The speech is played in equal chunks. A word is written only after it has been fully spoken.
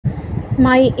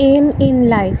My aim in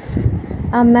life.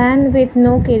 A man with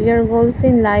no career goals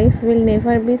in life will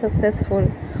never be successful.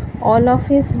 All of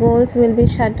his goals will be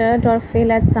shattered or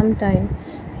fail at some time.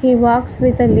 He walks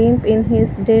with a limp in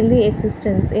his daily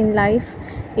existence. In life,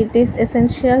 it is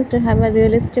essential to have a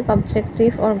realistic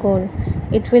objective or goal.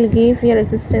 It will give your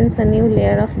existence a new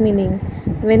layer of meaning.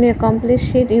 When you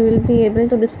accomplish it, you will be able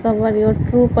to discover your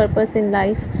true purpose in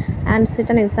life and set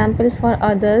an example for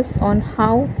others on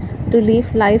how to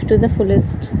live life to the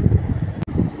fullest.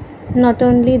 Not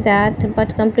only that,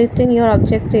 but completing your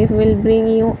objective will bring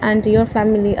you and your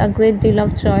family a great deal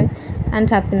of joy and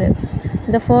happiness.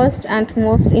 The first and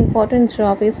most important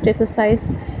job is to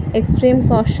exercise extreme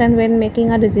caution when making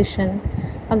a decision.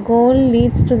 A goal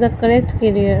leads to the correct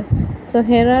career. So,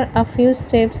 here are a few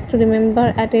steps to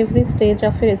remember at every stage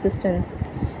of your existence.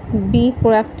 Be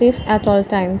proactive at all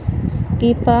times.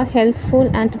 Keep a healthful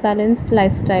and balanced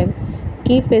lifestyle.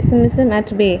 Keep pessimism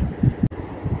at bay.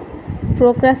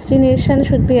 Procrastination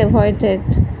should be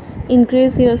avoided.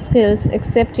 Increase your skills,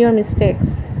 accept your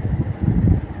mistakes.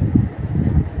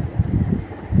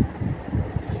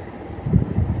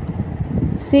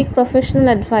 Seek professional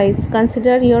advice.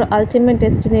 Consider your ultimate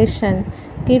destination.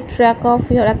 Keep track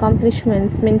of your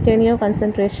accomplishments. Maintain your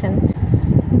concentration.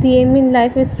 The aim in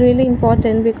life is really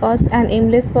important because an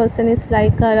aimless person is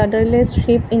like a rudderless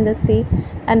ship in the sea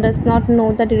and does not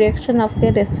know the direction of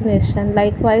their destination.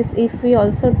 Likewise, if we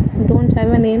also don't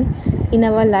have an aim in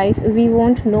our life, we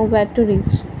won't know where to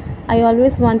reach. I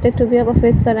always wanted to be a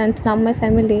professor, and now my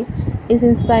family is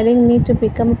inspiring me to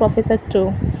become a professor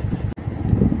too.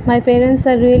 My parents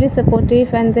are really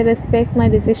supportive and they respect my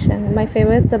decision. My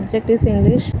favorite subject is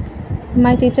English.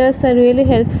 My teachers are really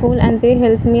helpful and they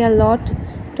help me a lot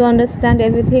to understand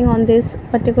everything on this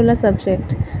particular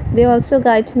subject. They also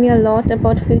guide me a lot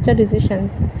about future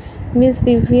decisions. Miss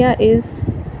Divya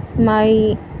is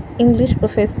my English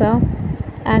professor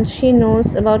and she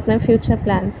knows about my future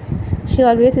plans. She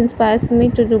always inspires me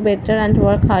to do better and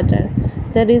work harder.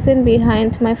 The reason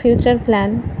behind my future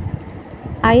plan,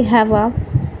 I have a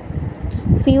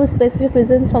few specific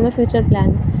reasons for my future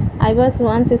plan. I was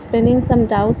once explaining some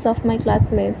doubts of my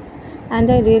classmates and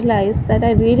I realized that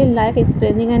I really like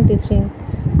explaining and teaching.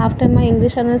 After my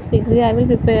English honors degree, I will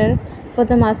prepare for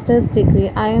the master's degree.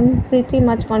 I am pretty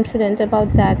much confident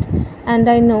about that and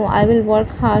I know I will work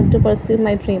hard to pursue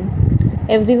my dream.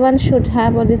 Everyone should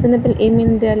have a reasonable aim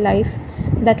in their life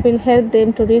that will help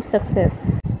them to reach success.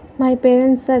 My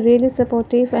parents are really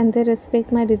supportive and they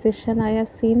respect my decision. I have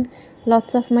seen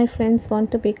lots of my friends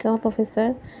want to become a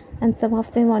professor and some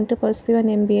of them want to pursue an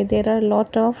MBA. There are a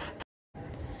lot of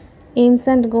aims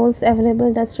and goals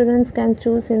available that students can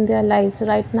choose in their lives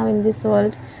right now in this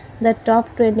world. The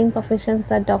top trending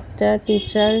professions are doctor,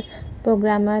 teacher,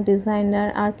 programmer,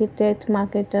 designer, architect,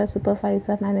 marketer,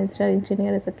 supervisor, manager,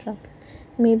 engineer, etc.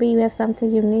 Maybe you have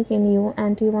something unique in you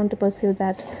and you want to pursue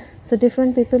that. So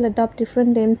different people adopt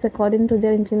different aims according to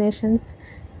their inclinations,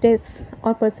 tastes,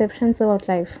 or perceptions about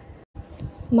life.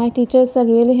 My teachers are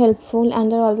really helpful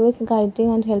and are always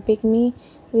guiding and helping me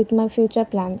with my future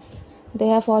plans. They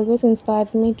have always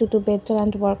inspired me to do better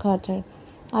and work harder.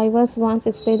 I was once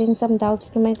explaining some doubts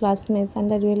to my classmates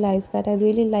and I realized that I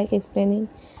really like explaining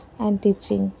and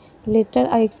teaching. Later,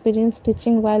 I experienced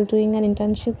teaching while doing an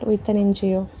internship with an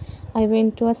NGO. I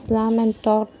went to a slum and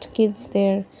taught kids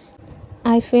there.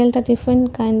 I felt a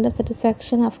different kind of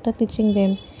satisfaction after teaching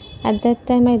them. At that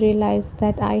time, I realized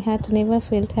that I had never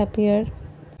felt happier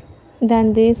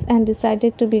than this and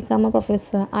decided to become a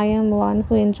professor. I am one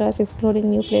who enjoys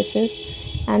exploring new places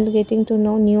and getting to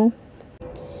know new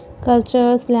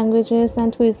cultures, languages,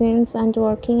 and cuisines, and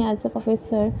working as a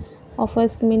professor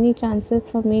offers many chances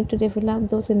for me to develop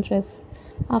those interests.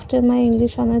 After my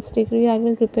English honors degree, I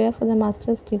will prepare for the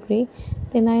master's degree.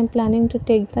 Then I am planning to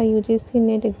take the UGC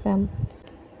NET exam.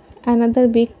 Another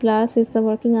big plus is the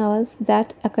working hours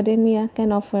that academia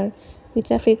can offer,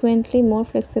 which are frequently more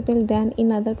flexible than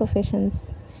in other professions.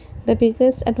 The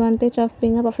biggest advantage of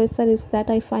being a professor is that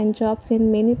I find jobs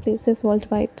in many places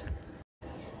worldwide.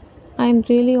 I am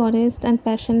really honest and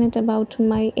passionate about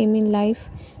my aim in life.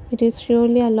 It is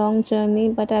surely a long journey,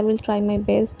 but I will try my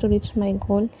best to reach my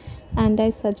goal, and I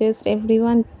suggest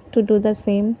everyone to do the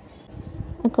same.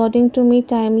 According to me,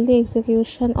 timely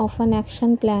execution of an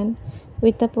action plan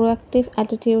with a proactive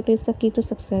attitude is the key to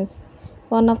success.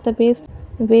 One of the best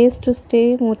ways to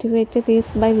stay motivated is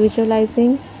by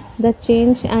visualizing the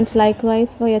change and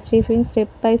likewise by achieving step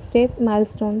by step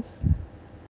milestones.